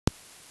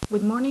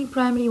Good morning,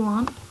 Primary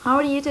 1. How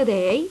are you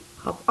today?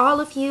 Hope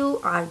all of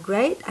you are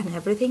great and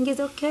everything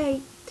is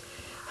okay.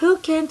 Who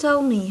can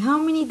tell me how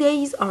many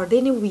days are there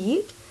in a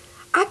week?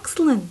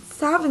 Excellent!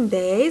 7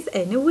 days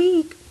in a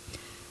week.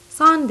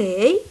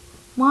 Sunday,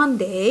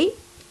 Monday,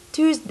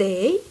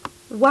 Tuesday,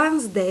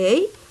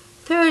 Wednesday,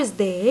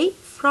 Thursday,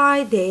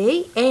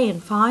 Friday,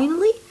 and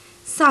finally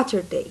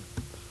Saturday.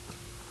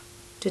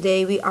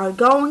 Today we are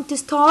going to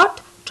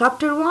start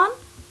chapter 1,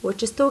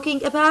 which is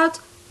talking about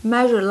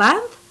measure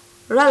length,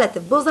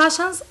 relative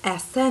possessions,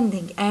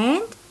 ascending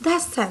and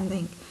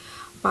descending.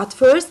 But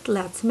first,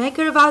 let's make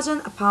a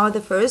revision about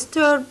the first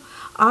term.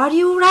 Are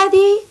you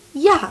ready?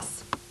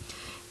 Yes.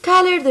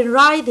 Color then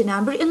write the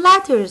number in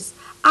letters.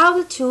 I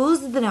will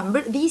choose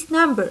this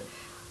number.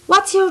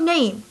 What's your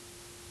name?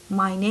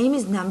 My name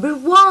is number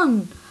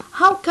 1.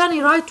 How can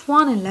I write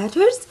 1 in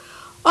letters?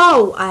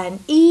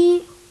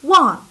 O-N-E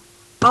 1.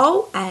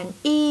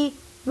 O-N-E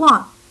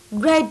 1.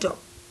 Great job.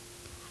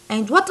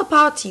 And what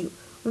about you?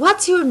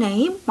 What's your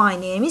name? My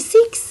name is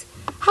 6.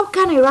 How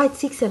can I write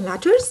 6 in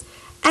letters?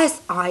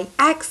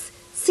 S-I-X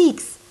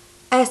 6.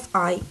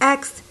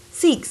 S-I-X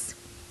 6.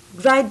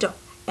 Great job.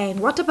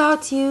 And what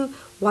about you?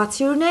 What's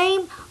your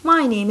name?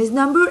 My name is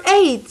number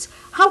 8.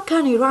 How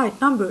can I write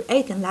number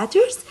 8 in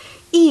letters?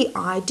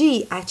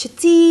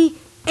 E-I-G-H-T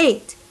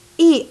 8.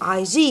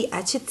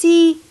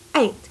 E-I-G-H-T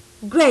 8.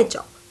 Great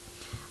job.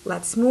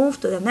 Let's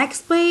move to the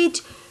next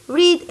page.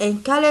 Read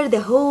and color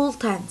the whole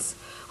tens.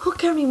 Who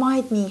can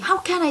remind me? How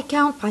can I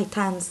count by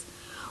tens?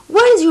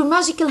 Where is your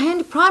magical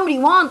hand, Primary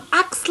 1?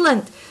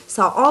 Excellent.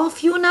 So all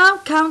of you now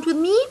count with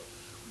me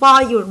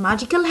by your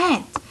magical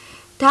hand.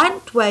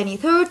 10, 20,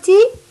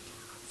 30,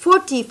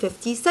 40,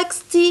 50,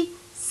 60,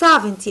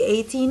 70,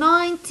 80,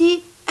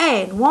 90,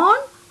 and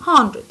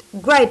 100.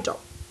 Great job.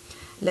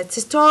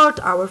 Let's start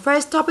our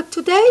first topic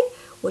today,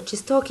 which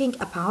is talking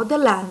about the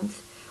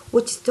length.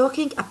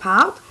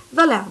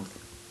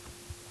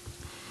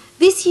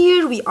 This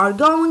year we are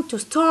going to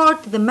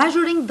start the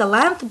measuring the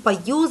length by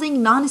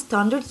using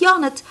non-standard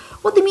unit.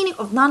 What the meaning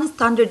of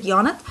non-standard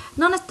unit?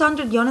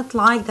 Non-standard unit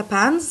like the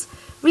pens,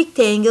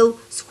 rectangle,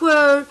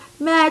 square,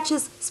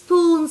 matches,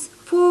 spoons,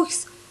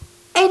 forks,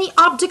 any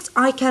object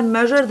I can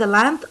measure the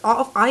length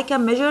of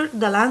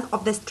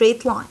the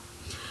straight line.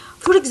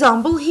 For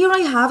example, here I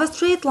have a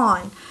straight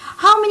line.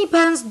 How many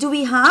pens do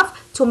we have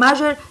to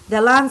measure the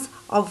length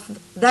of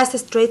this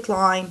straight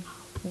line?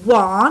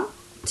 1,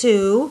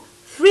 2,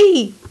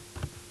 3.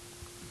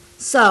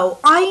 So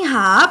I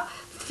have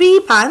 3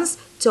 pens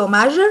to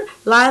measure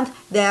length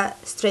the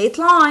straight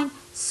line.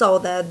 So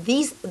that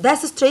this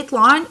straight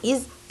line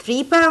is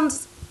 3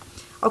 pens.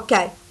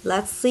 Okay,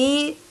 let's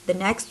see the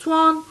next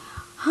one.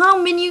 How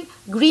many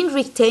green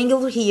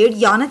rectangle here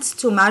units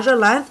to measure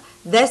length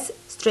this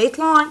straight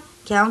line?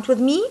 Count with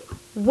me.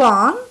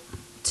 1,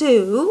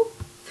 2,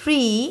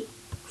 3,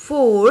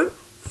 4,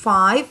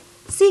 5,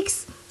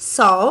 6.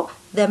 So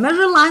the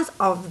measure length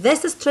of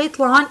this straight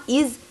line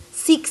is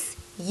 6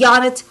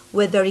 units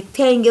with the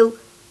rectangle.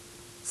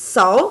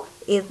 So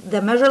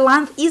the measure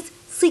length is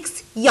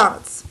 6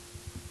 units.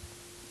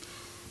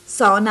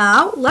 So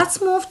now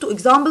let's move to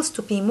examples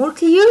to be more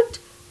cleared.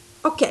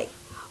 Okay,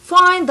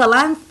 find the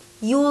length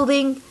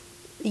using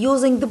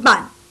the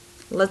pen.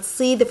 Let's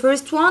see the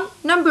first one,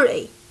 number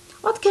A.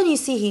 What can you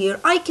see here?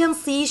 I can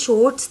see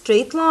short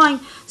straight line.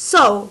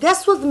 So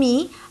guess with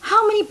me,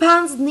 how many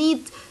pens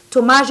need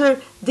to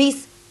measure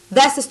this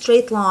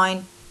straight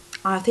line?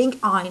 I think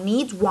I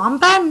need 1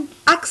 pen.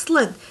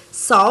 Excellent.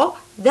 So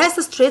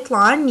this straight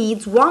line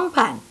needs 1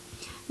 pen.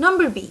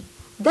 Number B.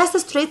 This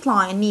straight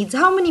line needs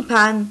how many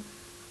pens?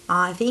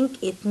 I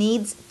think it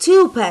needs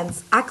 2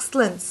 pens.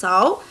 Excellent.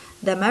 So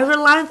the measure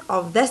length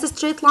of this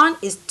straight line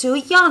is 2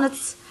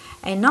 units.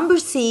 And number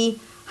C.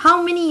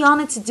 How many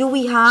units do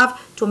we have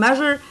to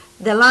measure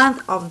the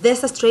length of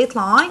this straight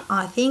line?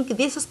 I think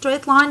this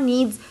straight line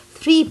needs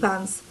 3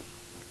 pens.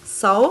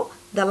 So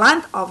the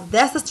length of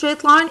this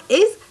straight line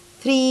is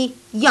 3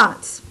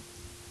 units.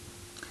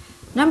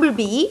 Number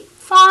B,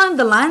 find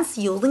the length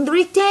using the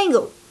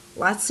rectangle.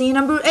 Let's see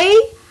number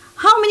A.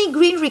 How many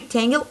green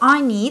rectangle I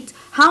need?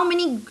 How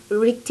many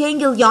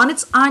rectangle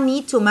units I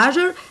need to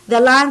measure the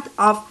length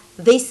of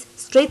this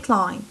straight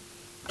line?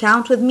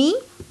 Count with me.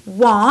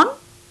 1,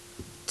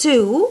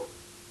 2,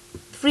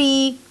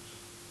 3,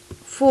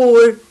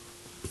 4,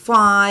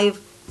 5,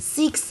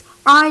 6.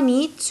 I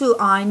need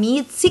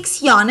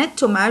 6 units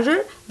to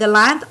measure the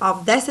length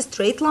of this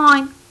straight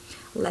line.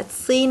 Let's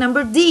see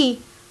number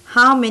D.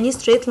 How many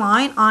straight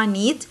line I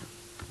need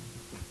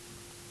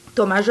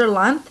to measure the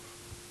length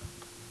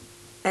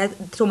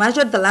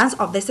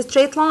of this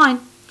straight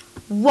line?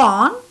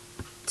 1,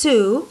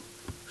 2,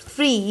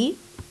 3,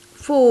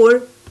 4,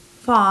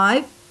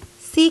 5,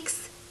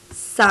 6,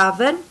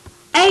 7,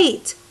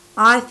 8.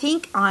 I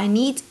think I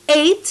need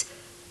 8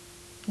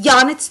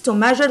 units to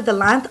measure the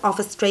length of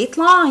a straight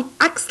line.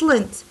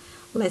 Excellent.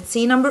 Let's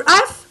see number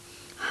F.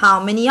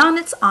 How many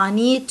units I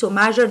need to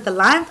measure the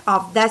length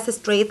of this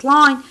straight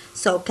line?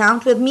 So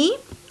count with me.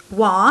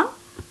 1,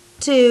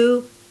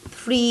 2,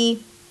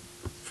 3,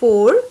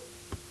 4,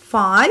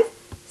 5,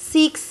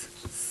 6,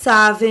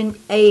 7,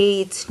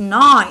 8,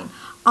 9.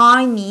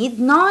 I need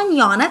 9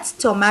 units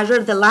to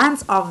measure the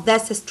length of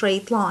this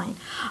straight line.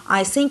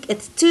 I think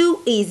it's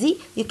too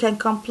easy. You can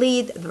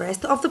complete the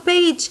rest of the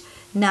page.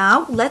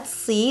 Now let's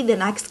see the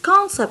next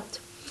concept.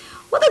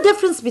 What's the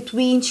difference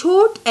between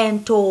short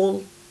and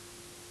tall?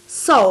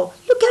 So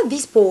look at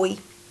this boy.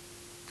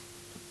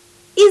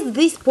 Is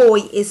this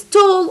boy is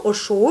tall or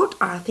short?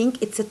 I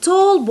think it's a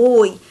tall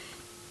boy.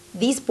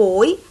 This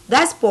boy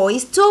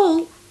is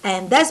tall,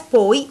 and this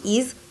boy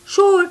is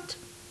short.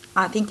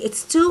 I think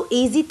it's too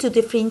easy to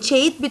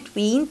differentiate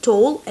between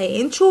tall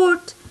and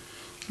short.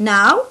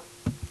 Now,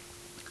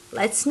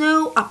 let's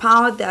know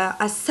about the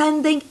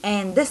ascending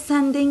and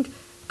descending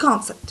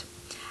concept.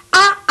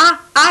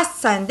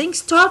 Ascending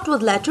start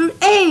with letter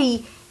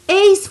A. A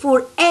is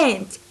for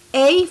ant.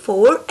 A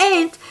for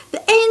ant.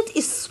 The ant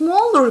is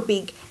small or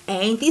big?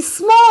 Ant is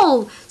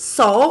small.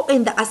 So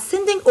in the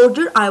ascending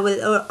order, I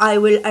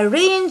will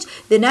arrange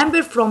the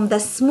number from the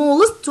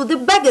smallest to the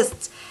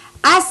biggest.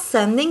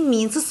 Ascending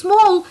means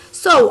small,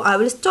 so I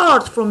will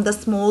start from the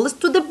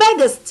smallest to the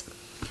biggest.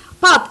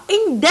 But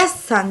in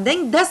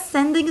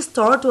descending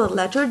start with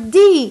letter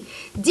D.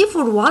 D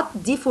for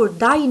what? D for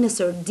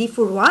dinosaur. D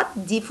for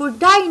what? D for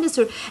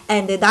dinosaur.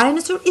 And the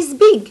dinosaur is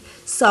big.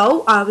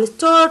 So I will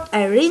start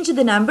arrange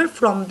the number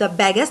from the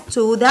biggest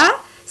to the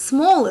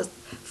smallest.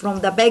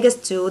 From the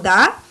biggest to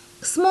the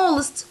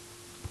smallest.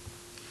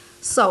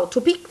 So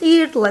to be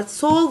clear, let's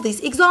solve these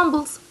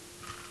examples.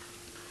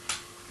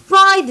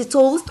 Write the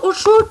tallest or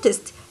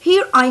shortest.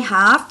 Here I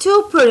have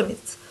two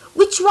pyramids.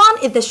 Which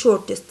one is the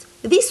shortest?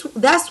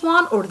 This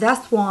one or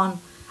that one?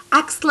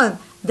 Excellent.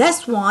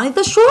 This one is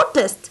the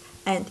shortest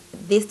and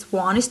this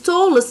one is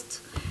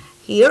tallest.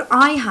 Here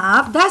I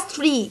have this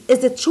tree.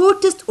 Is it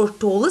shortest or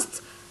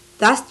tallest?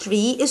 This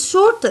tree is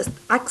shortest.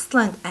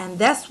 Excellent. And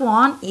this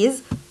one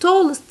is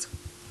tallest.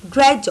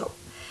 Great job.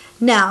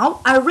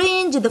 Now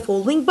arrange the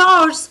following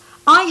bars.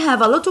 I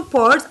have a lot of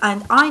bars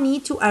and I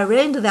need to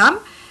arrange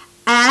them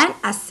in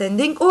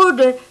ascending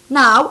order.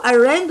 Now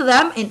arrange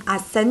them in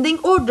ascending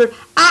order.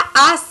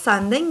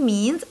 Ascending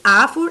means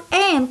A for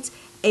ant.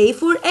 A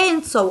for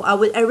ant. So I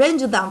will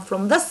arrange them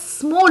from the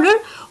smaller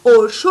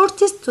or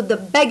shortest to the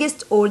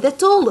biggest or the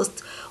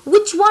tallest.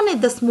 Which one is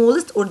the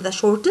smallest or the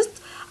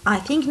shortest? I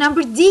think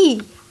number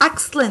D.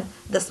 Excellent.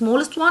 The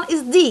smallest one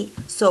is D.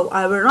 So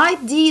I will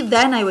write D,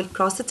 then I will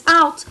cross it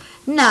out.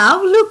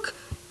 Now look.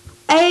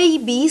 A,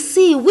 B,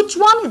 C. Which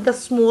one is the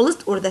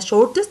smallest or the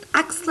shortest?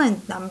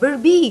 Excellent. Number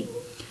B.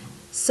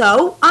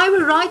 So I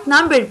will write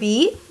number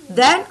B,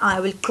 then I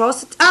will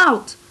cross it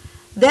out.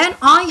 Then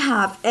I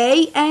have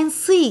A and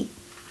C.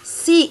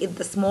 C is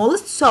the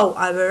smallest, so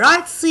I will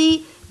write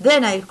C,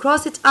 then I will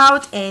cross it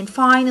out, and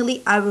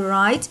finally I will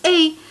write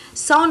A.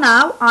 So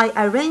now I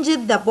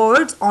arranged the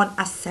boards on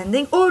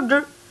ascending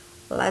order.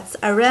 Let's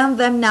arrange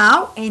them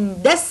now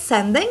in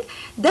descending.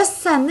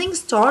 Descending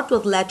start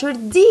with letter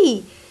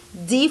D.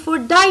 D for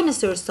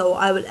dinosaur, so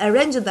I will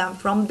arrange them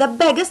from the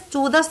biggest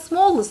to the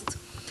smallest.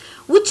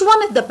 Which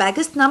one is the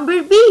biggest?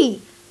 Number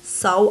B.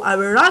 So I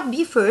will write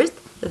B first,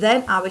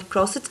 then I will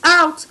cross it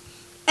out.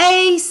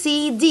 A,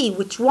 C, D.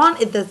 Which one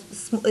is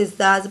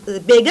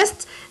the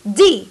biggest?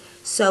 D.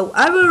 So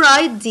I will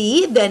write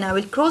D, then I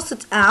will cross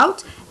it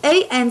out.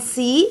 A and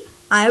C,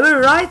 I will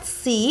write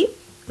C,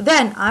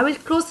 then I will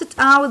cross it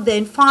out,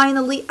 then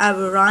finally I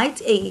will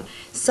write A.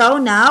 So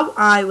now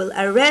I will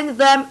arrange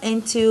them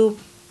into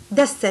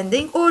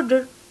descending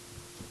order.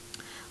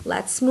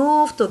 Let's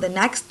move to the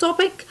next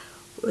topic,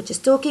 which is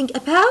talking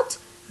about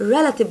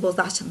relative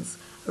possessions.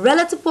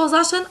 Relative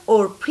possession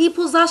or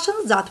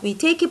prepossessions that we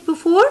take it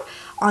before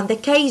on the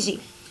KG.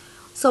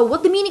 So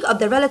what the meaning of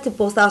the relative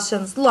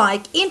possessions,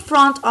 like in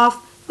front of,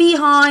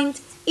 behind,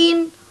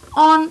 in,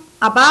 on,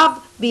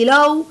 above,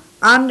 below,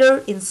 under,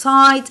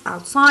 inside,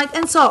 outside,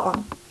 and so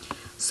on.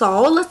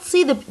 So let's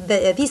see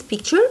this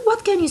picture.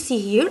 What can you see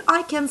here?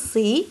 I can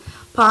see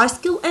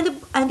bicycle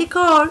and the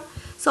car.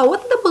 So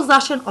what is the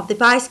possession of the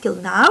bicycle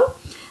now?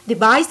 The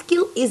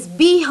bicycle is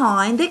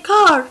behind the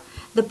car.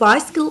 The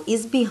bicycle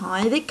is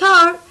behind the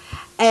car.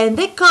 And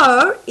the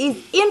car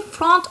is in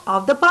front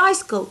of the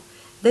bicycle.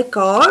 The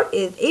car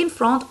is in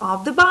front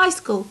of the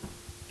bicycle.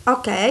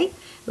 Okay,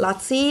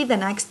 let's see the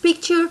next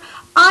picture.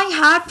 I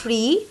have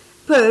 3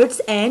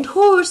 birds and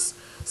horse.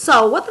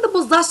 So what is the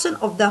possession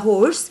of the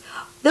horse?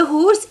 The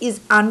horse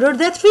is under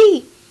the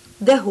tree.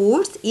 The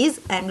horse is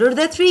under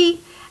the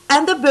tree.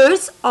 And the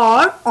birds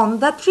are on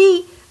the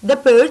tree. The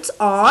birds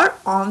are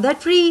on the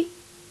tree.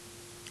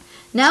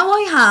 Now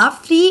I have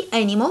 3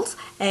 animals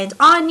and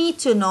I need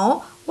to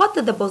know what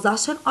is the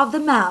possession of the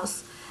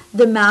mouse.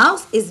 The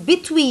mouse is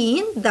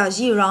between the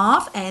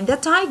giraffe and the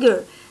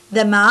tiger.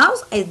 The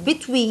mouse is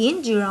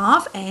between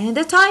giraffe and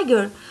the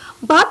tiger.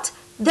 But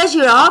the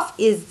giraffe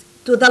is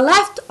to the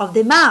left of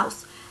the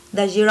mouse.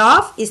 The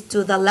giraffe is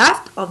to the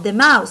left of the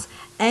mouse.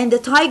 And the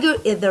tiger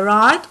is the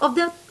right of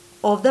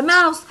the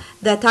mouse.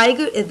 The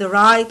tiger is the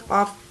right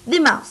of the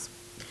mouse.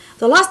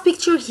 The last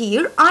picture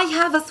here, I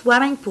have a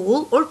swimming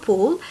pool or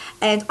pool,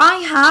 and I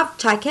have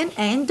chicken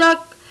and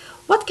duck.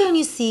 What can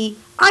you see?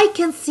 I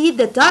can see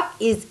the duck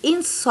is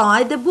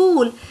inside the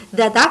pool.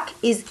 The duck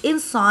is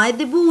inside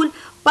the pool,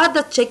 but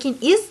the chicken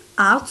is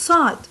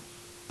outside.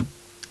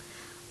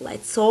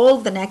 Let's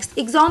solve the next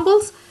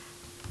examples.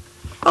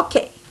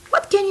 Okay,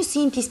 what can you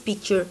see in this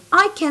picture?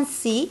 I can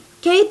see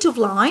cage of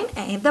lion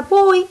and the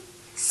boy.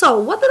 So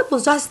what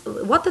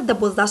is the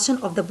possession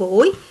of the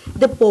boy?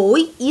 The boy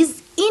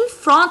is in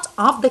front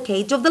of the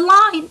cage of the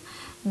lion.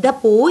 The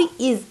boy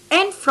is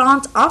in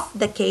front of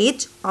the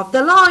cage of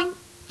the lion.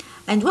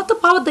 And what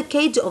about the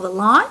cage of the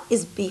lion?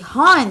 Is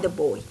behind the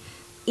boy.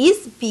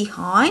 Is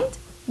behind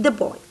the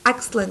boy.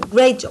 Excellent,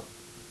 great job.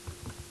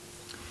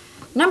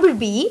 Number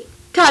B,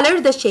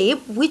 color the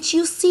shape which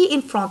you see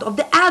in front of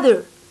the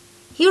other.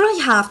 Here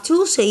I have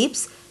two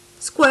shapes,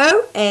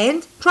 square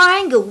and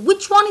triangle.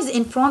 Which one is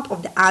in front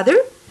of the other?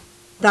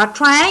 The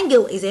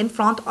triangle is in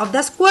front of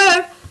the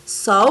square,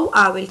 so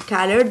I will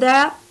color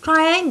the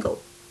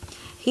triangle.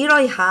 Here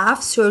I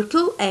have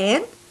circle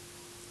and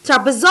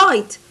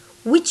trapezoid.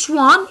 Which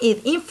one is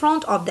in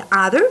front of the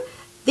other?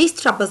 This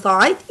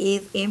trapezoid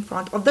is in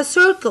front of the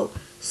circle,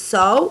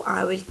 so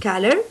I will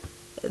color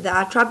the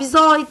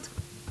trapezoid.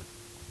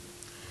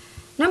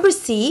 Number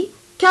C,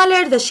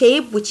 color the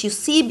shape which you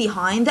see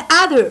behind the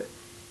other.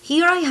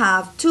 Here I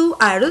have two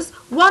arrows.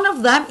 One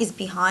of them is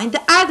behind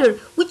the other.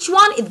 Which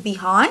one is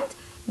behind?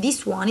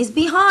 This one is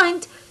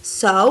behind.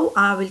 So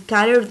I will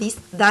color this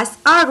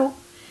arrow.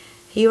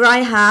 Here I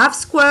have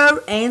square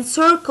and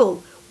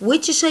circle.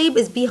 Which shape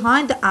is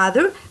behind the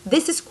other?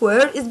 This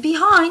square is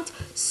behind.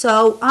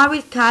 So I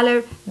will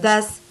color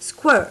this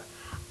square.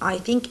 I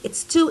think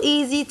it's too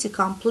easy to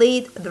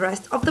complete the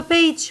rest of the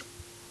page.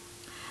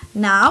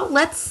 Now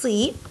let's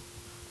see.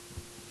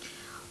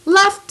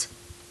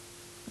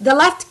 The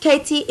left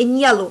kitty in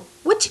yellow.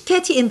 Which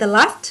kitty in the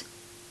left?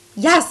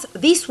 Yes,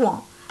 this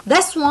one.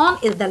 This one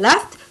is the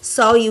left,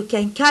 so you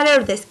can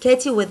color this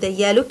kitty with the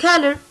yellow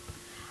color.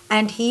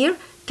 And here,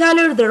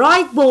 color the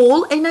right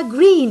ball in a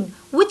green.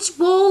 Which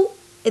ball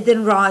is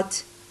in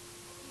right?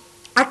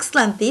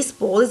 Excellent, this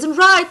ball is in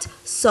right,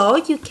 so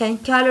you can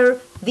color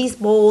this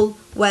ball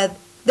with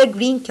the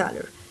green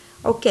color.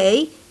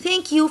 Okay,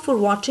 thank you for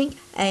watching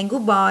and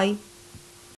goodbye.